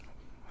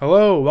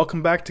Hello,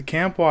 welcome back to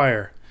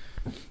Campwire.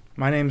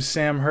 My name is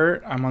Sam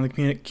Hurt. I'm on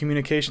the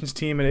communications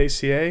team at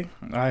ACA.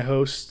 I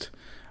host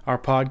our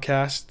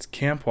podcast,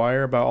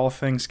 Campwire, about all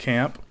things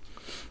camp.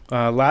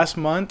 Last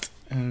month,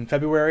 in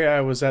February,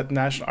 I was at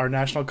our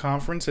national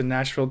conference in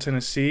Nashville,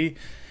 Tennessee.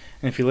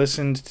 And if you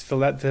listened to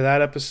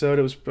that episode,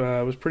 it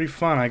was pretty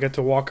fun. I got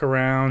to walk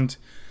around.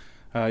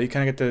 You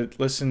kind of get to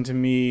listen to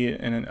me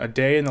in a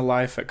day in the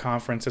life at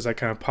conference as I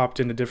kind of popped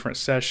into different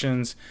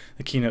sessions,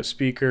 the keynote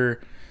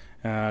speaker,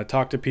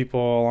 talk to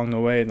people along the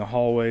way in the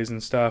hallways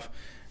and stuff.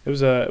 It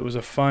was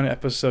a fun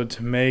episode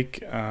to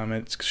make.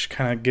 It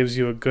kind of gives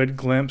you a good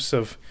glimpse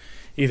of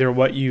either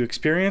what you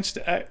experienced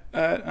at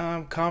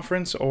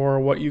conference or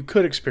what you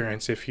could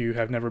experience if you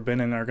have never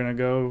been and are going to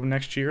go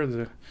next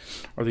year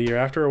or the year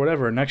after or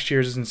whatever. Next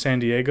year's is in San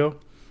Diego.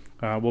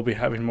 We'll be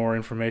having more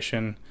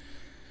information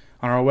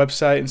on our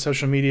website and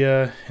social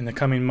media in the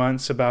coming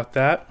months about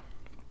that.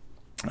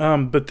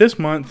 But this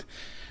month,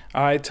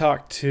 I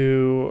talked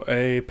to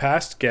a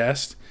past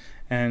guest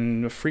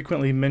and a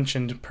frequently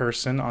mentioned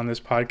person on this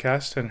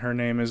podcast, and her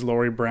name is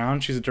Lori Brown.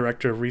 She's a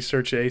director of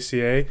research at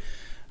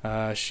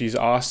ACA. She's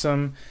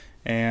awesome,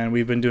 and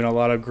we've been doing a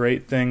lot of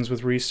great things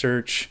with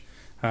research,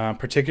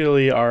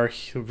 particularly our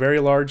very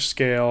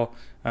large-scale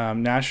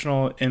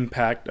national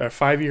impact, our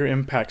 5-year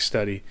impact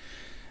study.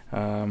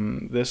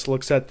 This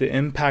looks at the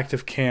impact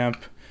of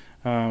camp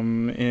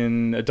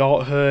in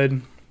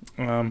adulthood,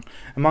 among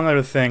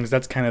other things.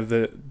 That's kind of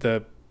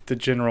the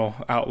general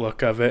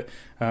outlook of it.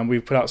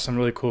 We've put out some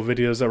really cool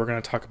videos that we're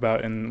going to talk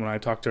about when I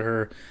talk to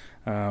her,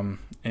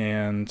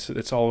 and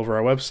it's all over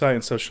our website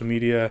and social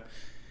media.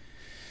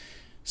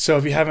 So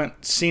if you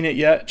haven't seen it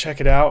yet, check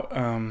it out.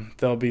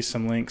 There'll be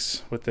some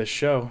links with this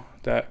show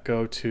that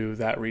go to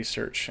that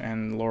research,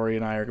 and Lori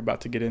and I are about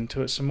to get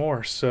into it some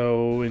more.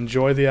 So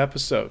enjoy the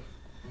episode.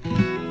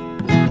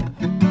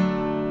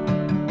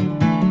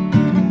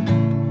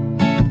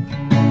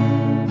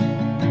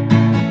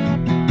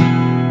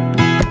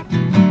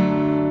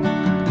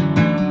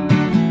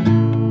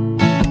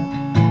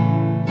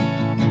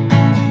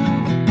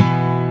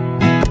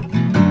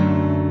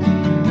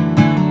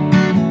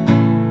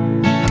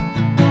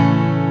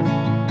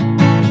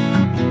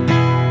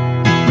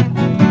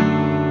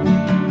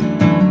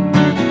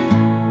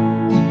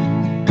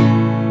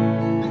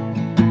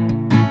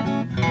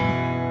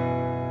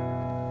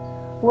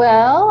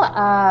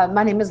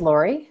 My name is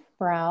Lori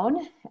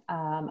Brown.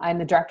 I'm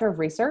the Director of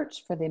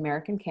Research for the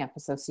American Camp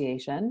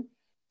Association.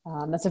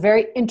 That's a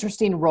very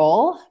interesting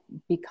role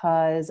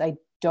because I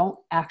don't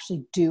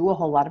actually do a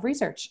whole lot of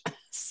research.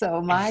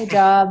 So my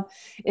job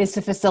is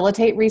to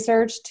facilitate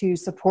research, to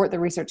support the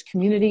research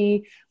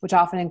community, which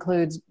often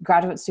includes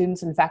graduate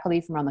students and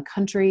faculty from around the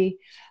country.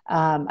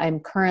 I'm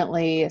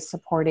currently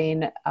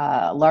supporting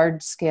a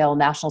large-scale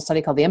national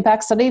study called the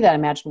Impact Study that I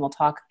imagine we'll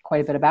talk quite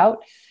a bit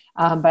about.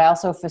 But I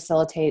also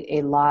facilitate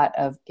a lot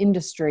of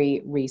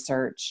industry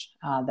research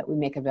that we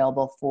make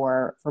available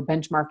for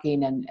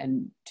benchmarking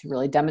and to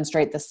really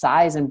demonstrate the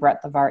size and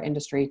breadth of our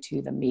industry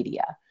to the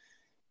media.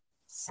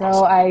 So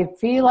awesome. I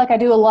feel like I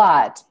do a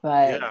lot,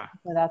 but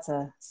that's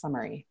a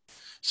summary.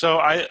 So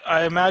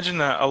I imagine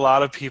that a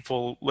lot of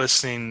people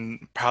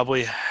listening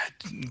probably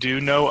do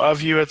know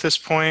of you at this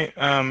point.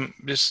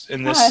 Just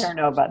in this, I don't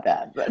know about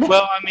that, but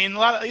well, I mean, a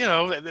lot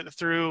of,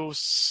 through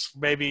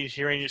maybe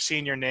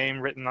seeing your name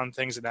written on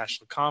things at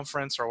national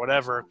conference or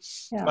whatever.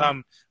 Yeah.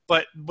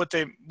 But what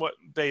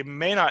they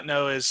may not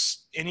know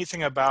is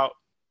anything about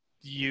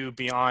you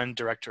beyond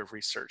director of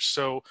research.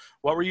 So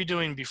what were you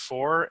doing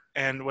before?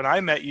 And when I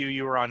met you,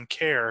 you were on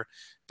CARE.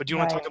 But do you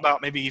want to talk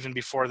about maybe even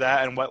before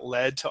that and what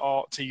led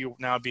to you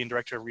now being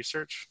director of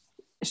research?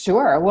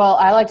 Sure. Well,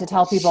 I like to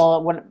tell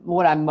people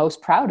what I'm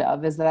most proud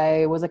of is that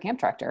I was a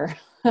camp director.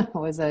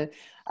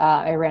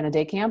 I ran a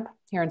day camp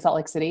here in Salt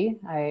Lake City.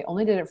 I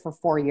only did it for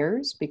 4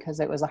 years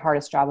because it was the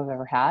hardest job I've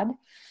ever had.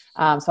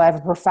 So I have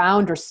a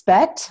profound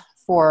respect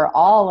for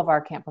all of our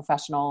camp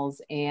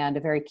professionals and a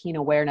very keen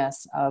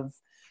awareness of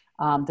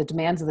the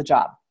demands of the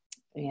job.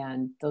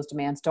 And those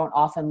demands don't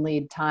often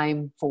leave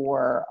time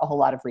for a whole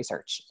lot of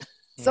research.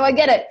 So I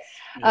get it.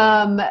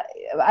 Yeah.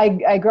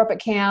 I grew up at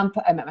camp.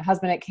 I met my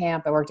husband at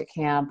camp. I worked at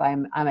camp.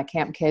 I'm a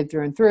camp kid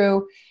through and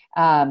through.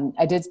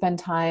 I did spend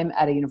time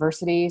at a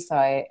university, so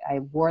I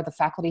wore the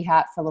faculty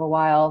hat for a little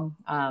while.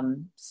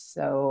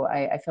 So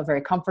I feel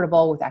very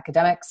comfortable with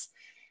academics.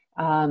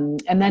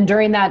 And then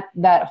during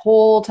that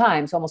whole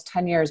time, so almost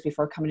 10 years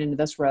before coming into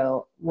this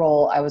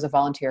role, I was a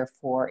volunteer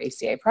for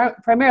ACA,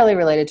 primarily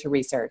related to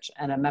research,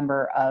 and a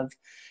member of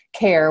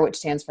CARE, which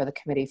stands for the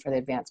Committee for the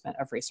Advancement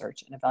of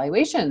Research and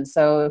Evaluation.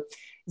 So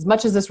as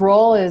much as this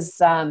role is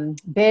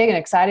big and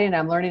exciting and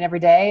I'm learning every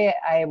day,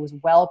 I was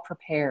well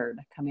prepared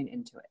coming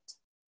into it.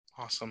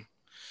 Awesome.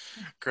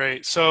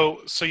 Great.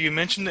 So you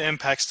mentioned the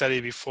impact study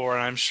before,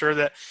 and I'm sure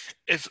that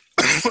if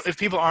if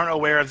people aren't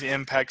aware of the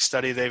impact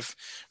study,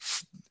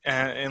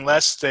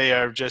 unless they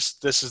are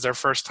this is their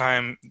first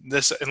time,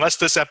 unless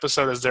this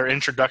episode is their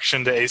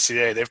introduction to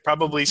ACA, they've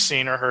probably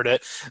seen or heard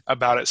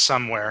about it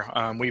somewhere.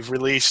 We've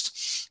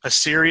released a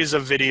series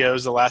of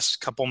videos the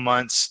last couple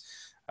months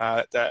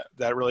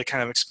that really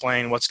kind of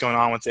explain what's going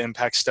on with the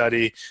impact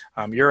study.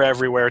 You're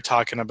everywhere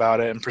talking about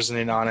it and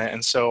presenting on it,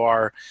 and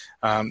so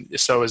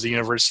is the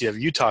University of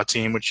Utah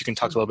team, which you can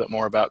talk a little bit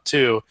more about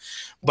too.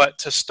 But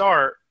to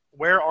start,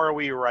 where are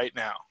we right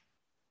now?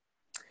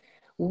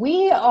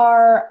 We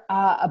are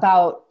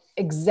about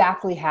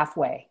exactly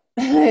halfway.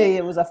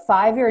 It was a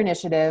 5-year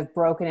initiative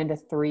broken into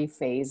 3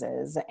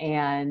 phases,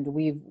 and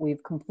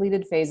we've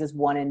completed phases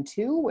 1 and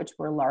 2, which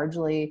were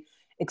largely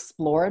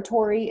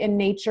exploratory in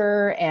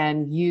nature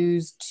and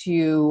used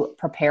to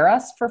prepare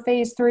us for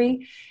phase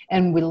 3.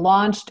 And we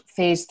launched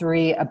phase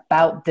 3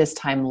 about this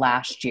time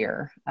last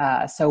year.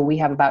 So we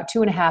have about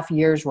 2.5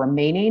 years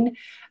remaining,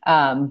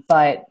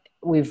 but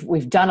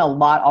we've done a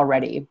lot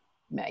already.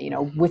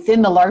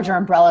 Within the larger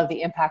umbrella of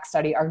the impact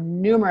study are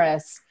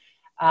numerous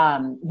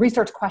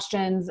research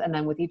questions, and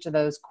then with each of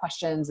those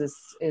questions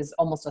is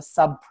almost a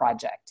sub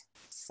project.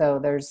 So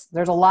there's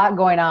a lot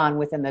going on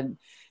within the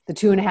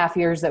 2.5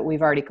 years that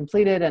we've already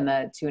completed and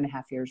the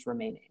 2.5 years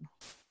remaining.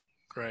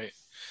 Great.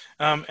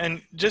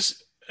 And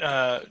just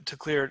to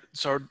clear,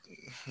 so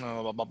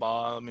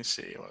let me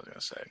see what I was going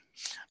to say.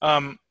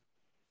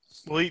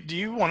 Do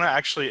you want to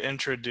actually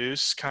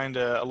introduce kind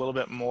of a little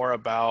bit more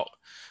about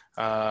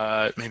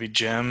maybe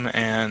Jim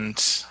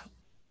and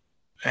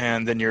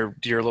then your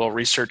little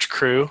research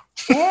crew?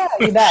 Yeah,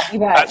 you bet.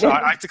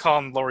 I like to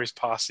call them Lori's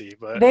posse,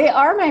 but they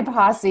are my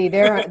posse.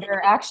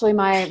 They're actually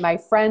my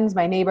friends,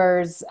 my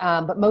neighbors,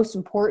 but most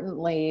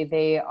importantly,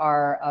 they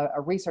are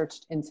a research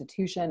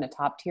institution, a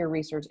top tier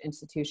research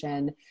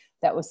institution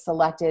that was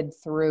selected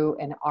through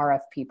an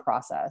RFP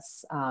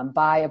process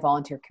by a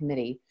volunteer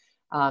committee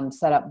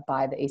set up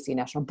by the ACA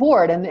National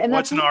Board. And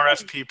what's an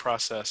RFP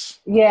process?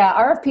 Yeah,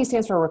 RFP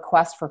stands for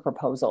Request for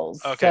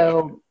Proposals. Okay.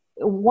 So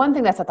one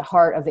thing that's at the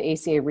heart of the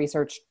ACA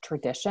research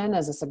tradition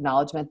is this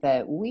acknowledgement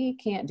that we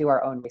can't do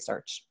our own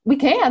research. We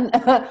can,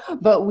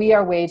 but we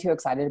are way too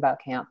excited about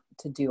camp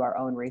to do our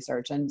own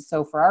research. And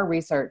so for our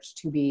research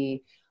to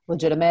be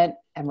legitimate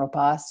and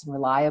robust and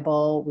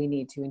reliable, we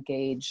need to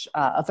engage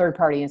a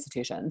third-party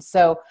institution.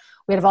 So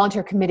we had a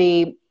volunteer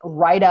committee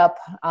write up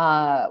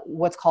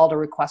what's called a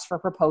request for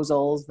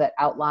proposals that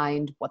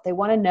outlined what they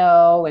want to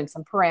know and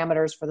some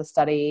parameters for the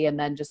study, and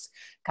then just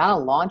kind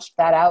of launched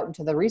that out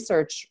into the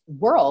research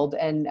world.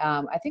 And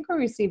I think we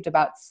received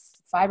about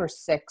 5 or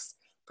 6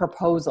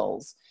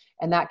 proposals.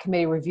 And that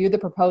committee reviewed the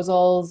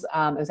proposals.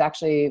 It was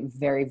actually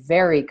very,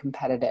 very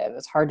competitive.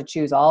 It's hard to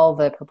choose. All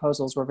the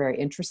proposals were very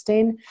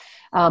interesting,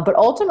 but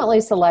ultimately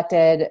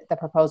selected the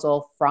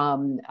proposal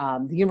from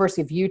the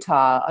University of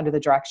Utah under the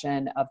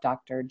direction of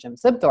Dr. Jim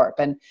Sibthorpe.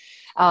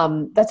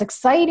 And that's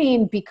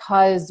exciting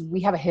because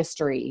we have a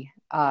history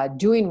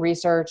doing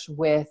research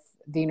with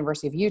the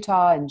University of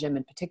Utah and Jim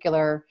in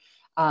particular.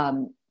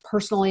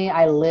 Personally,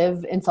 I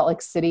live in Salt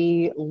Lake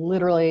City,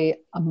 literally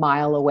a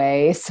mile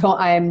away. So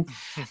I'm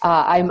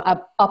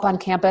up on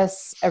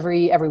campus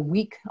every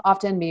week,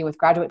 often meeting with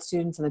graduate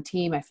students and the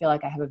team. I feel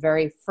like I have a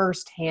very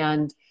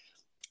firsthand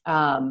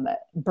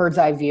bird's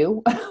eye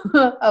view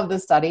of the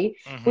study,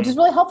 which is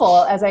really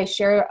helpful as I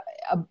share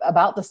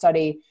about the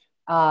study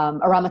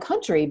around the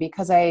country,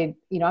 because I'm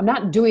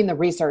not doing the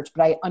research,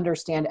 but I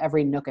understand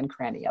every nook and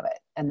cranny of it.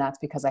 And that's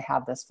because I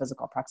have this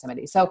physical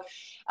proximity. So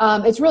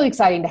it's really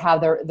exciting to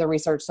have the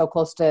research so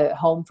close to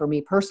home for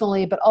me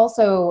personally, but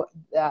also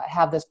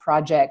have this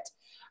project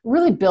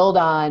really build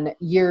on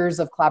years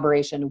of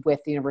collaboration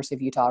with the University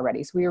of Utah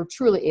already. So we were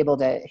truly able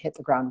to hit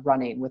the ground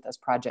running with this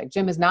project.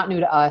 Jim is not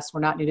new to us. We're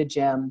not new to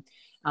Jim.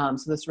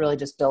 So this really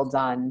just builds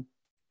on,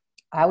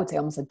 I would say,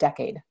 almost a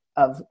decade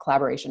of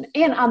collaboration.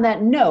 And on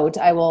that note,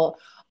 I will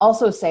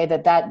also say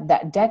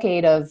that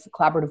decade of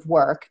collaborative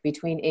work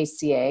between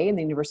ACA and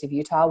the University of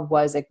Utah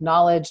was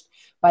acknowledged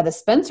by the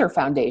Spencer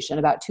Foundation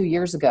about 2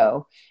 years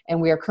ago. And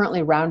we are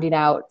currently rounding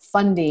out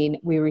funding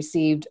we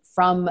received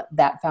from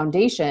that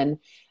foundation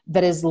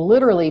that is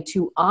literally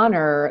to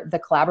honor the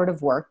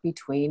collaborative work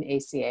between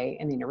ACA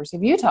and the University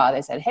of Utah.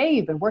 They said, hey,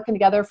 you've been working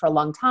together for a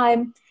long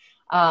time.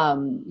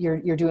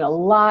 You're doing a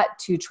lot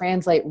to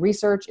translate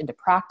research into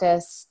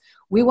practice.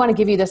 We want to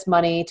give you this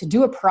money to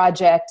do a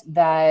project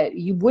that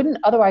you wouldn't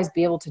otherwise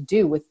be able to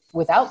do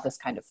without this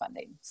kind of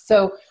funding.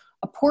 So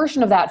a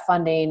portion of that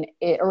funding,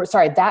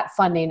 that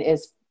funding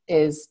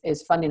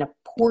is funding a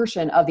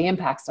portion of the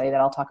impact study that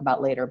I'll talk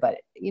about later. But,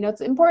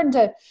 it's important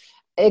to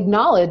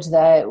acknowledge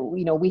that,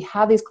 we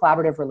have these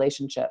collaborative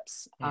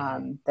relationships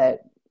that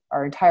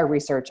our entire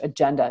research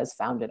agenda is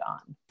founded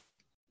on.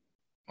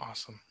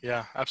 Awesome.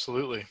 Yeah,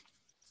 absolutely.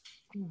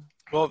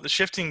 Well,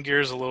 shifting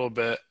gears a little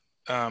bit,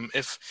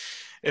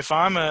 if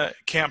I'm a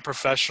camp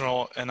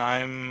professional and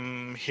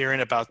I'm hearing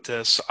about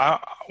this,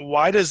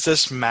 why does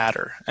this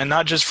matter? And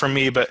not just for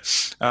me,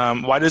 but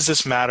why does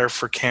this matter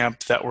for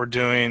camp that we're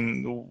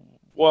doing?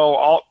 Well,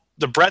 all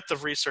the breadth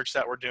of research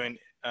that we're doing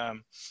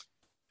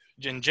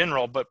in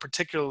general, but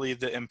particularly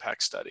the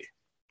impact study.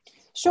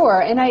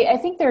 Sure. And I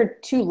think there are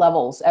 2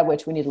 levels at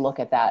which we need to look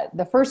at that.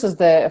 The first is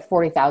the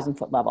 40,000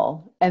 foot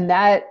level. And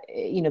that,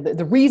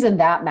 the reason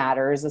that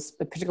matters,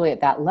 particularly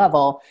at that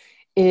level,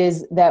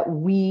 is that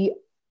we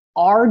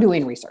are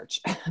doing research,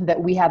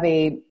 that we have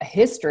a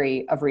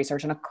history of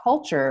research and a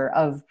culture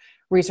of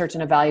research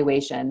and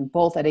evaluation,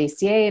 both at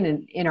ACA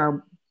and in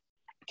our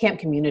camp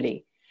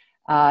community.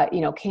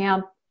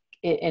 Camp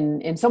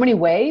in so many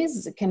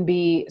ways can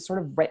be sort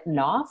of written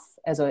off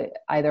as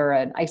either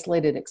an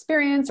isolated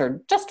experience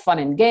or just fun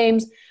and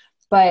games.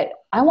 But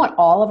I want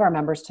all of our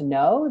members to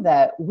know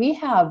that we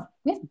have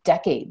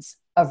decades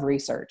of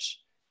research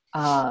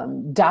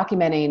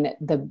documenting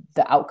the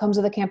outcomes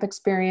of the camp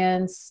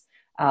experience,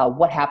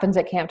 what happens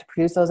at camp to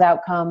produce those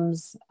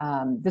outcomes.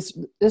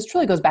 This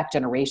truly goes back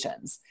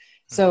generations.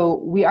 So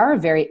we are a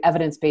very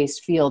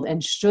evidence-based field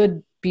and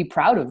should be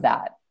proud of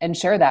that and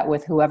share that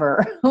with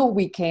whoever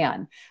we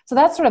can. So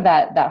that's sort of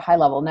that high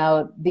level.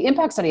 Now, the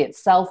impact study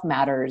itself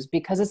matters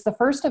because it's the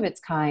first of its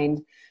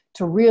kind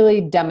to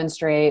really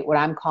demonstrate what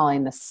I'm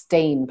calling the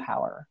staying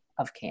power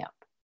of camp.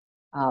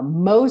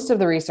 Most of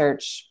the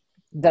research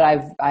that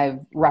I've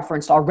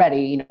referenced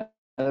already,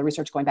 the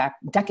research going back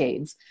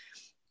decades,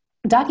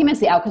 documents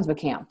the outcomes of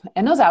camp.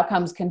 And those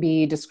outcomes can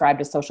be described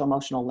as social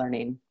emotional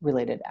learning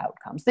related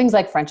outcomes. Things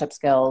like friendship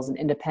skills and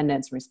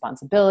independence and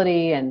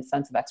responsibility and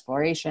sense of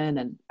exploration.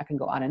 And I can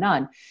go on and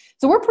on.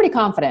 So we're pretty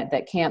confident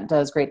that camp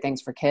does great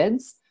things for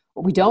kids.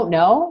 What we don't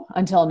know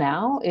until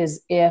now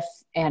is if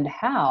and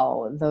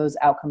how those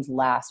outcomes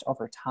last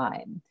over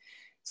time.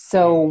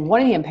 So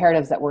one of the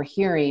imperatives that we're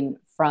hearing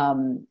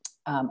from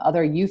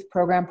other youth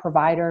program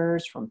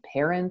providers, from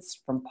parents,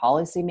 from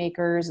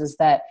policymakers is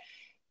that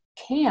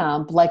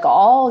camp, like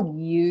all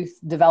youth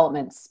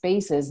development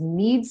spaces,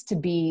 needs to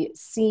be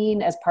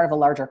seen as part of a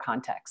larger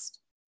context.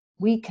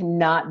 We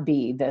cannot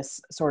be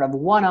this sort of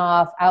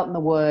one-off, out in the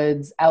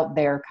woods, out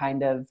there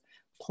kind of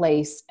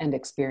place and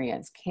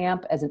experience.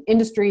 Camp as an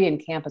industry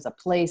and camp as a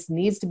place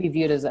needs to be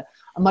viewed as a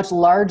much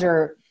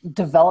larger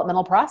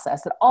developmental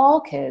process that all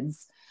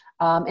kids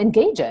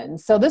engage in.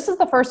 So this is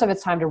the first of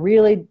its time to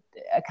really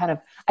kind of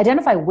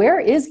identify where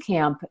is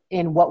camp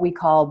in what we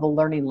call the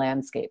learning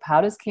landscape.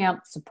 How does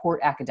camp support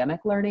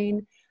academic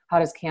learning? How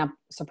does camp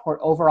support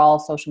overall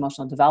social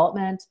emotional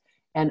development?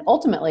 And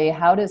ultimately,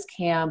 how does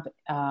camp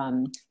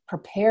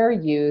prepare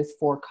youth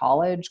for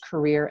college,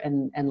 career,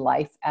 and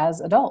life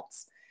as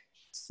adults?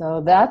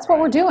 So that's what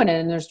we're doing.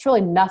 And there's truly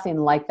nothing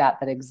like that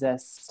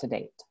exists to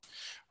date.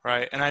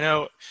 Right. And I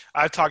know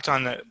I've talked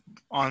on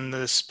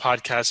this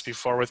podcast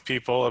before with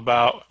people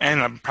about,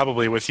 and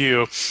probably with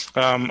you,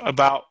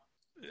 about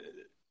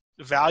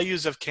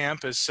values of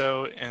camp is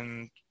so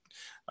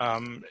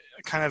kind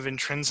of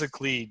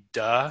intrinsically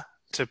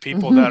to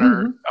people that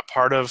are a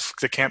part of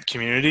the camp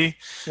community.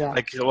 Yeah.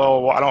 Like,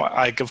 well,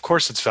 of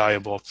course it's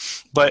valuable,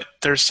 but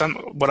there's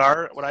what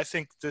I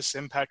think this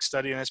impact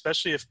study, and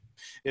especially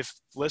if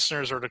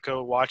listeners are to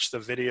go watch the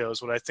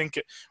videos, what I think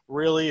it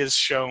really is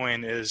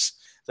showing is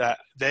that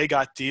they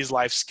got these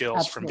life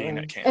skills Absolutely. From being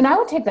at camp. And I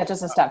would take that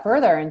just a step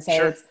further and say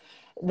sure.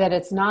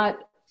 It's not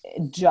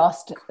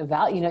just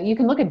value. You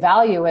can look at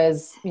value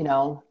as,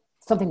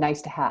 something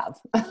nice to have.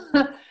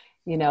 Right.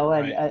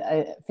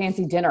 A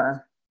fancy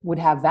dinner would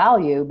have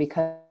value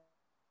because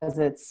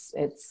it's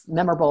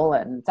memorable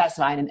and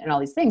satisfying and all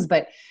these things.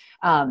 But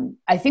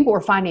I think what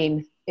we're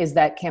finding is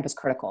that camp is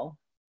critical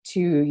to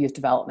youth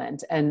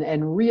development.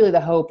 And really the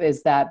hope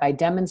is that by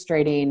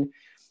demonstrating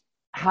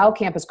how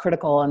camp is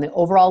critical in the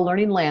overall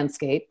learning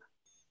landscape,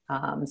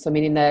 so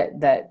meaning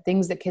that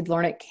things that kids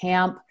learn at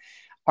camp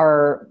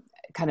are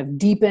kind of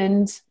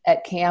deepened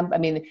at camp. I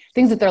mean,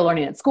 things that they're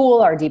learning at school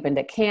are deepened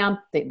at camp.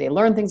 They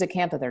learn things at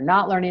camp that they're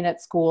not learning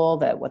at school,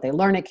 that what they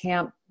learn at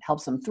camp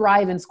helps them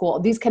thrive in school.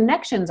 These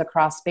connections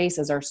across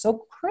spaces are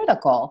so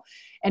critical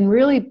and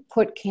really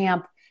put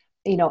camp,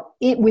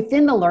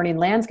 within the learning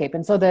landscape.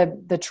 And so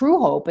the true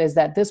hope is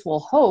that this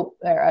will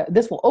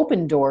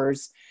open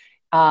doors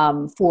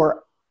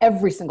for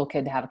every single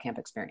kid to have a camp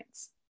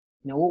experience.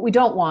 What we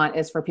don't want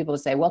is for people to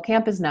say, well,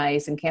 camp is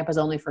nice and camp is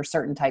only for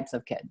certain types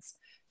of kids.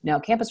 No,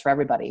 camp is for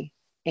everybody.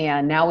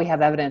 And now we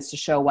have evidence to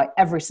show why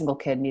every single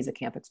kid needs a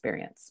camp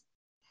experience.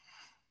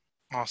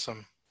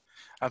 Awesome.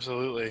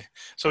 Absolutely.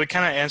 So we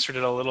kind of answered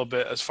it a little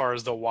bit as far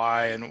as the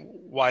why and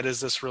why does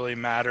this really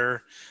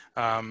matter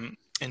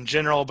in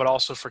general, but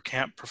also for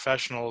camp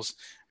professionals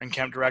and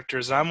camp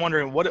directors. And I'm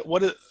wondering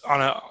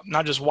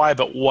not just why,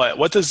 but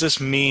what does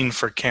this mean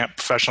for camp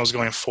professionals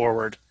going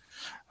forward?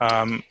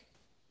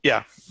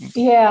 Yeah,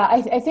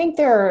 I think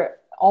there are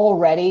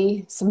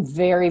already some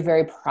very,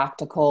 very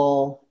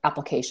practical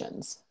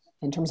applications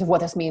in terms of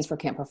what this means for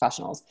camp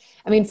professionals.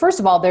 I mean, first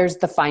of all, there's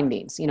the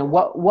findings.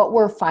 What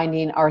we're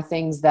finding are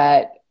things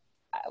that,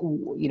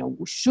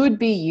 should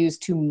be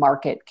used to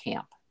market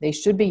camp. They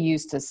should be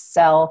used to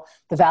sell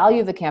the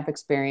value of the camp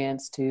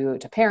experience to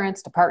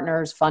parents, to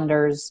partners,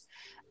 funders,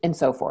 and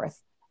so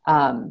forth.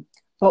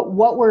 But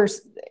what we're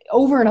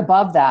over and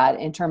above that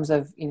in terms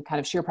of kind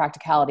of sheer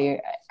practicality,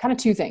 kind of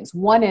two things.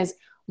 One is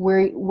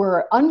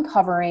we're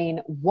uncovering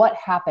what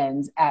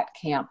happens at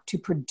camp to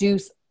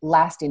produce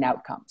lasting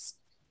outcomes.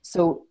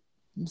 So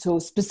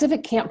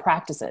specific camp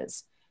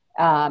practices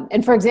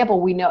And for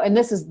example, we know, and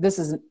this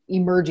is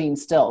emerging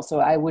still, so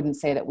I wouldn't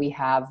say that we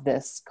have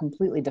this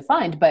completely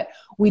defined, but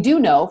we do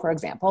know, for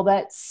example,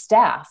 that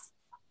staff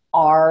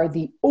are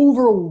the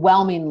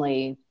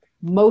overwhelmingly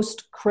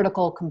most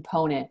critical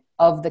component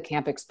of the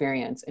camp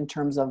experience in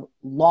terms of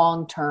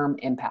long-term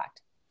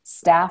impact.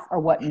 Staff are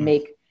what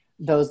make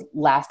those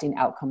lasting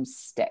outcomes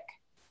stick.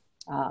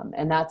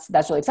 And that's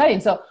really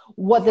exciting. So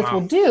what this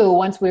will do,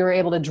 once we were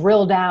able to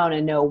drill down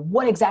and know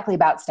what exactly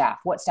about staff,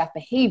 what staff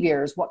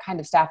behaviors, what kind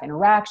of staff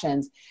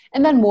interactions,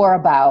 and then more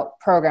about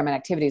program and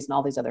activities and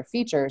all these other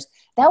features,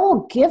 that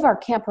will give our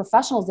camp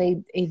professionals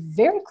a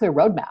very clear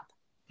roadmap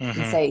and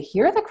say,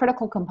 here are the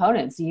critical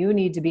components you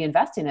need to be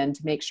investing in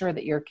to make sure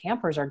that your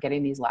campers are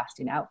getting these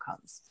lasting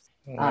outcomes.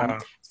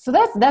 So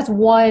that's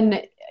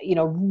one,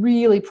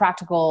 really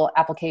practical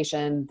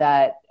application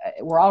that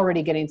we're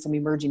already getting some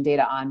emerging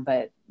data on,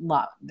 but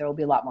there will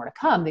be a lot more to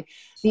come.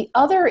 The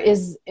other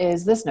is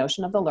this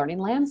notion of the learning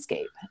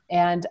landscape.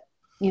 And,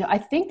 I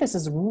think this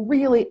is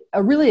really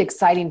a really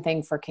exciting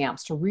thing for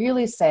camps to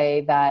really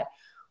say that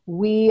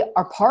we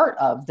are part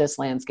of this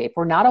landscape.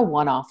 We're not a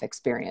one-off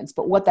experience,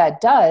 but what that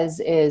does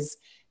is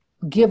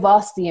give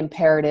us the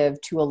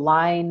imperative to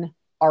align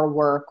our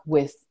work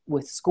with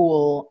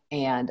school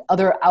and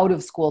other out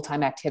of school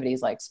time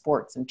activities like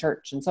sports and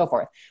church and so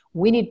forth.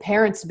 We need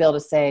parents to be able to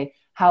say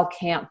how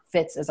camp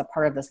fits as a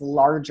part of this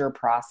larger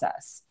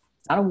process.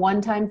 It's not a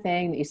one-time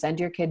thing that you send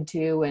your kid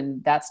to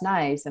and that's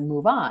nice and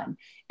move on.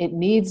 It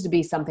needs to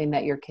be something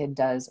that your kid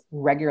does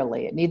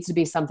regularly. It needs to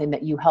be something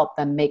that you help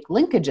them make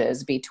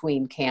linkages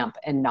between camp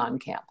and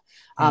non-camp,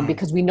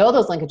 because we know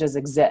those linkages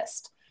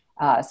exist.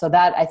 So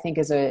that I think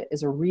is a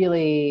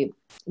really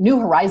new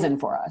horizon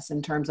for us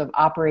in terms of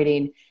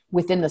operating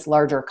within this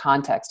larger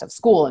context of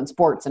school and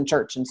sports and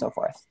church and so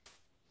forth.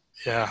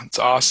 Yeah, it's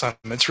awesome.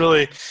 It's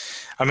really,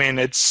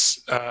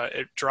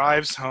 it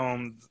drives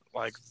home,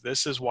 like,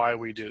 this is why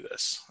we do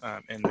this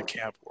in the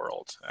camp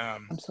world.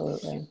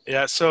 Absolutely.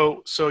 Yeah.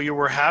 So you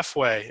were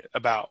halfway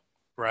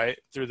right?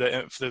 Through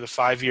the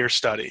 5-year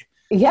study.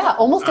 Yeah,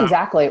 almost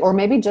exactly. Or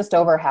maybe just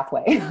over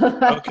halfway.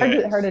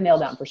 Okay. hard to nail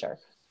down for sure.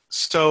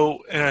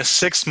 So in a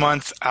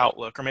 6-month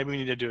outlook, or maybe we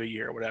need to do a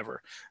year or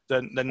whatever,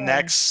 the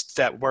next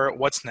step,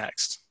 what's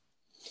next?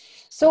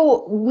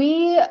 So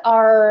we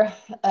are,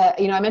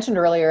 I mentioned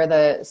earlier,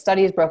 the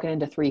study is broken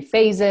into 3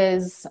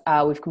 phases.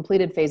 We've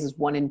completed phases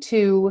 1 and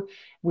 2.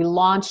 We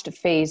launched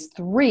phase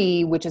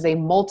 3, which is a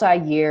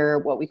multi-year,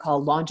 what we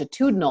call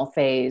longitudinal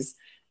phase,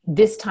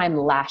 this time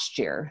last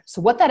year. So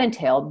what that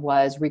entailed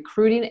was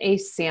recruiting a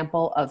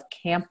sample of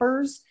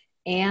campers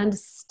and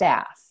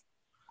staff.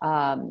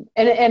 And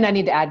I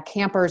need to add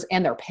campers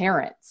and their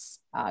parents,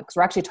 because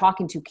we're actually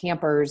talking to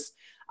campers.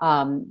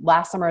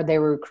 Last summer, they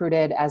were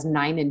recruited as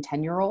 9 and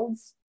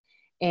 10-year-olds,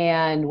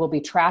 and we'll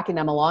be tracking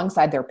them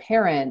alongside their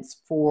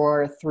parents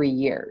for 3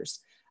 years.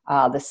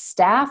 The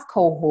staff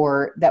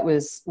cohort that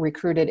was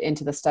recruited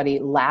into the study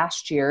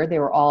last year, they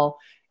were all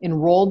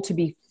enrolled to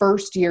be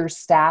first-year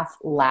staff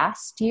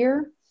last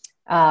year,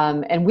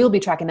 and we'll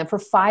be tracking them for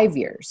 5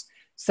 years.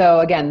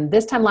 So again,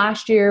 this time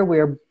last year, we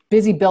were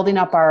busy building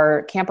up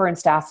our camper and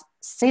staff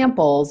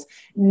samples.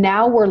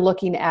 Now we're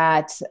looking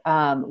at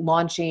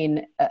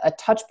launching a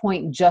touch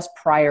point just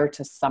prior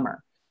to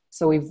summer.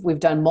 So we've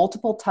done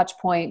multiple touch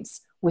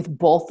points with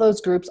both those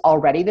groups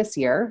already this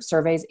year,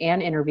 surveys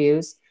and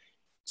interviews,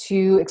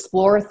 to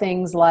explore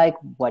things like,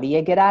 what do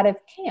you get out of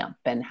camp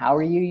and how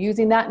are you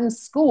using that in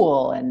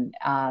school? And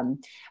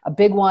a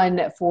big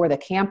one for the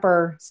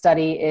camper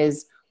study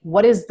is,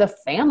 what is the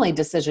family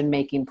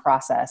decision-making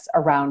process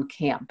around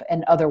camp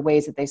and other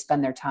ways that they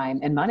spend their time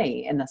and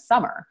money in the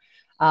summer?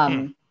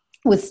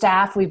 With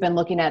staff, we've been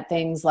looking at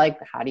things like,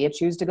 how do you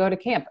choose to go to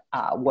camp?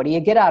 What do you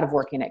get out of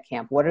working at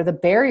camp? What are the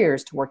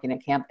barriers to working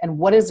at camp? And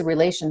what is the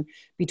relation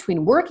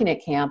between working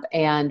at camp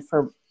and,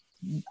 for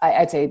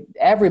I'd say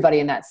everybody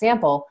in that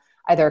sample,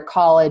 either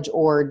college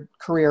or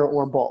career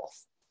or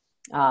both?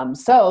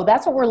 So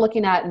that's what we're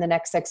looking at in the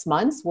next 6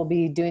 months. We'll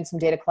be doing some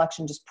data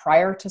collection just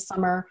prior to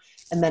summer,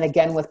 and then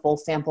again with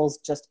both samples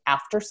just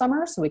after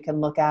summer, so we can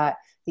look at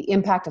the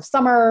impact of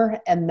summer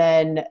and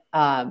then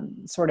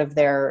sort of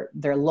their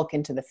look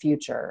into the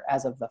future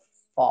as of the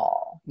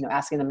fall.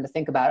 Asking them to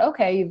think about,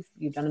 okay,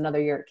 you've done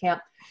another year at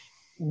camp.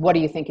 What are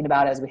you thinking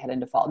about as we head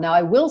into fall? Now,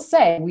 I will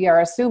say we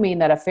are assuming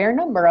that a fair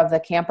number of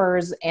the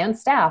campers and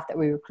staff that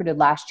we recruited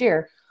last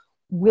year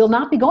will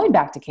not be going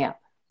back to camp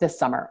this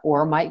summer,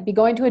 or might be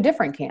going to a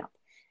different camp.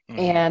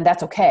 And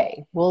that's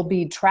okay. We'll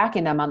be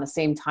tracking them on the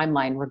same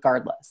timeline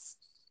regardless.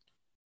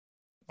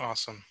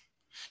 Awesome.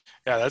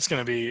 Yeah, that's going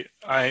to be,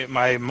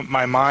 my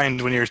mind,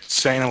 when you're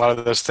saying a lot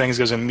of those things,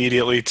 goes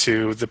immediately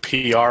to the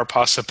PR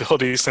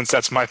possibilities, since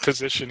that's my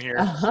position here.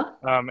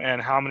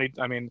 And how many,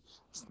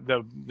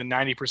 the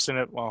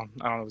 90% of, well,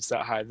 I don't know if it's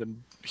that high, the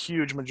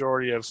huge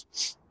majority of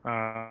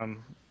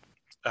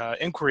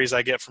inquiries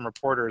I get from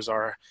reporters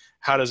are,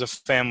 how does a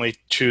family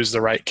choose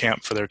the right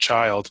camp for their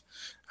child?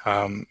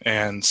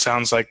 And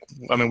sounds like,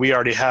 we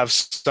already have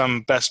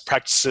some best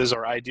practices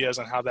or ideas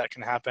on how that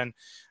can happen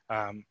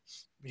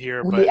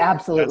here. We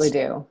absolutely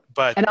do.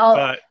 But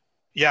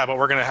Yeah, but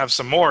we're going to have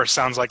some more,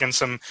 sounds like, and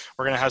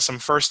we're going to have some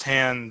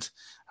firsthand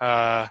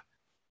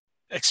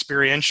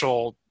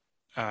experiential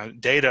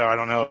data. I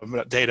don't know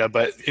about data,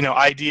 but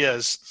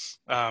ideas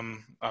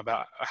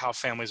about how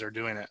families are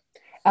doing it.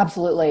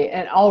 Absolutely.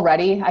 And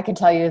already I can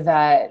tell you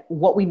that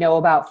what we know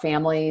about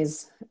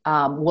families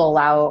will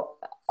allow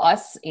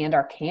us and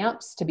our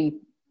camps to be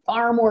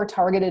far more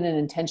targeted and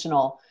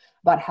intentional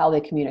about how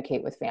they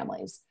communicate with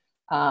families.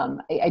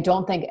 I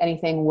don't think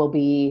anything will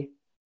be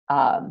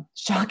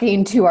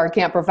shocking to our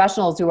camp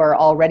professionals who are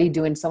already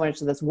doing so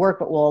much of this work,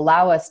 but will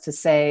allow us to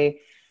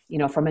say,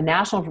 from a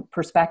national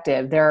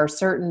perspective, there are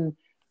certain,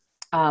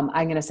 I'm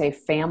going to say,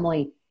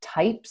 family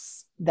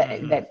types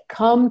that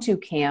come to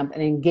camp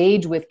and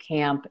engage with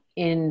camp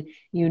in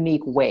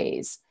unique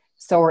ways.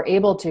 So we're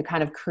able to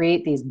kind of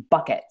create these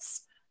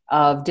buckets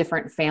of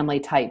different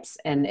family types,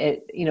 and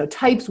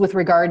types with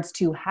regards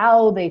to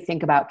how they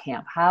think about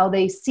camp, how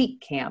they seek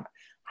camp,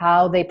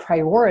 how they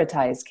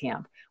prioritize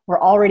camp.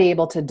 We're already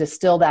able to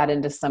distill that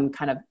into some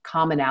kind of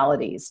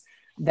commonalities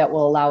that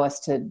will allow us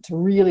to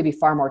really be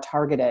far more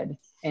targeted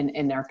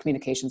in our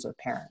communications with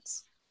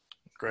parents.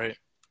 Great.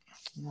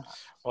 Yeah.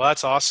 Well,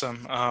 that's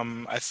awesome.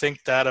 I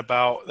think that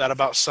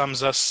about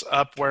sums us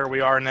up where we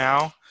are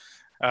now.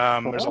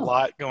 Cool. There's a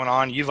lot going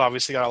on. You've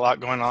obviously got a lot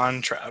going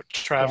on,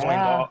 traveling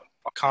to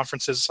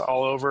conferences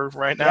all over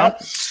right now.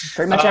 Yep.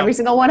 Pretty much every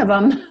single one of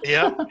them.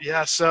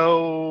 Yeah.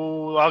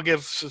 So I'll give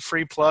a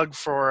free plug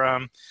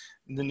for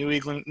the New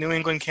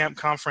England Camp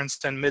Conference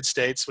and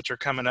Mid-States, which are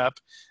coming up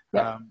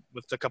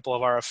with a couple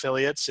of our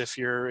affiliates. If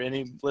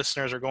any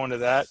listeners are going to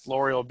that,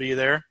 Lori will be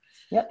there.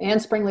 Yep,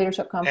 and Spring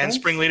Leadership Conference. And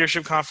Spring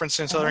Leadership Conference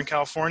in Southern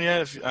California,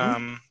 if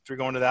you're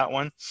going to that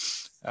one.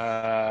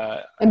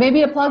 And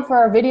maybe a plug for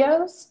our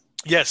videos?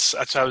 Yes,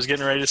 that's what I was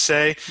getting ready to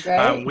say.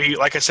 We,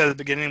 like I said at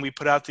the beginning, we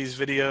put out these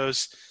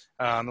videos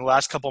the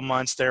last couple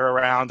months. They're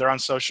on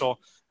social.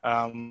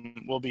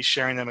 We'll be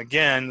sharing them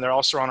again. They're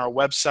also on our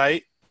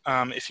website.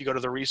 If you go to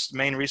the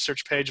main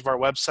research page of our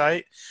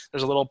website,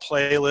 there's a little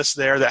playlist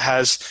there that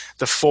has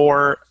the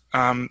 4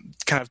 kind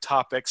of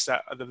topics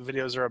that the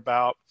videos are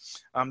about.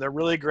 They're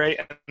really great,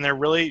 and they're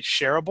really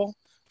shareable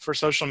for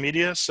social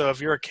media. So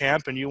if you're a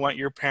camp and you want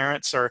your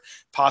parents or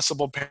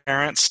possible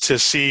parents to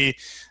see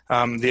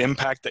the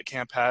impact that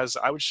camp has,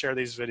 I would share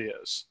these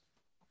videos.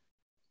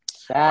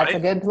 That's a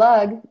good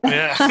plug.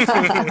 Yeah.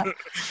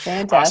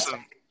 Fantastic.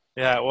 Awesome.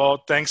 Yeah,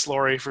 well, thanks,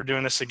 Lori, for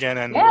doing this again.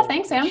 And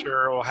thanks, Sam. I'm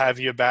sure we'll have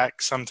you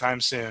back sometime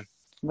soon.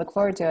 Look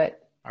forward to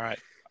it. All right.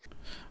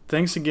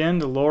 Thanks again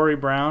to Lori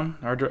Brown,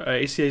 our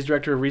ACA's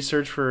Director of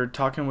Research, for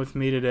talking with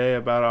me today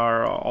about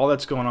all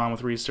that's going on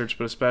with research,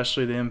 but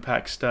especially the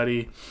impact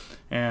study,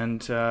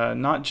 and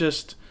not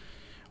just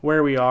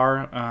where we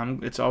are.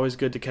 It's always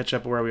good to catch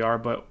up where we are,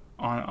 but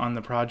on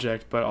the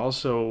project, but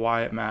also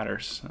why it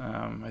matters.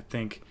 I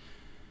think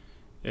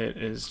it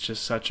is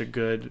just such a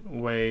good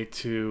way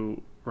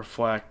to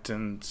reflect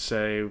and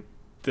say,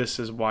 this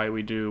is why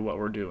we do what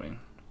we're doing.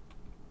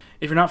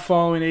 If you're not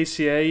following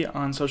ACA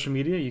on social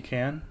media, you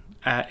can,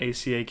 at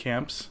ACA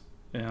Camps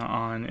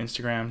on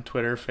Instagram,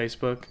 Twitter,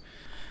 Facebook.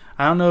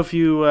 I don't know if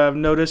you have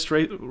noticed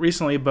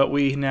recently, but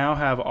we now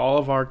have all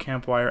of our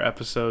Campwire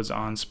episodes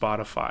on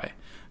Spotify.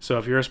 So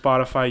if you're a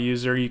Spotify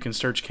user, you can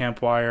search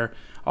Campwire.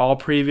 All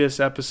previous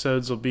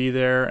episodes will be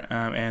there,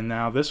 and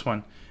now this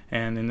one,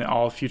 and in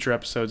all future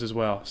episodes as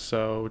well.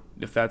 So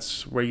if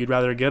that's where you'd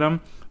rather get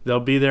them, they'll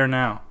be there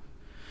now.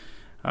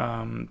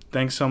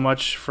 Thanks so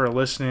much for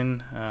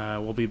listening.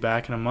 We'll be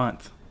back in a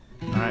month.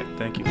 All right,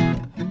 thank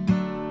you.